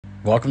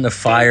Welcome to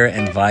Fire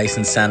and Vice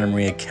in Santa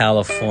Maria,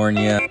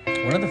 California.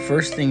 One of the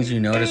first things you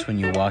notice when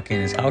you walk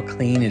in is how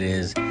clean it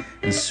is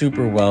and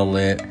super well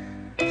lit.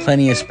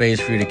 Plenty of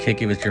space for you to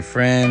kick it with your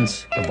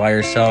friends or by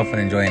yourself and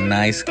enjoy a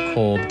nice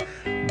cold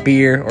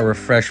beer or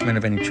refreshment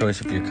of any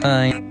choice of your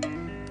kind.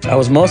 I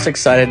was most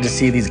excited to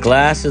see these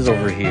glasses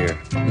over here.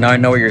 Now I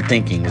know what you're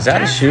thinking. Is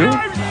that a shoe?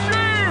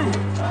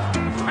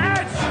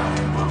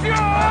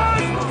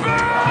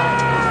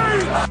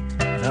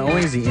 Not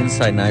only is the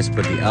inside nice,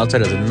 but the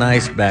outside has a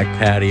nice back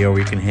patio where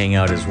you can hang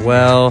out as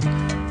well.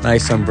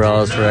 Nice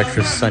umbrellas for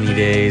extra sunny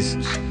days.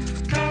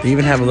 They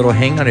even have a little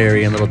hangout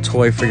area and a little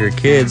toy for your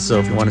kids, so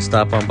if you want to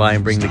stop on by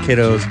and bring the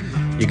kiddos,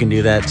 you can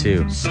do that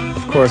too.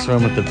 Of course,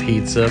 one with the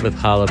pizza with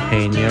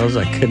jalapenos,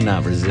 I could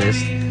not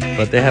resist.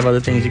 But they have other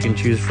things you can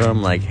choose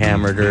from, like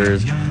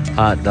hamburgers,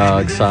 hot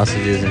dogs,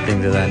 sausages, and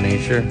things of that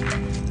nature.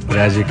 But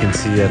as you can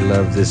see, I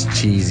love this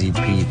cheesy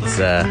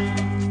pizza.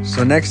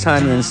 So next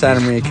time you're in Santa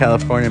Maria,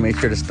 California, make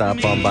sure to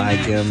stop on by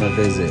and give them a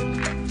visit.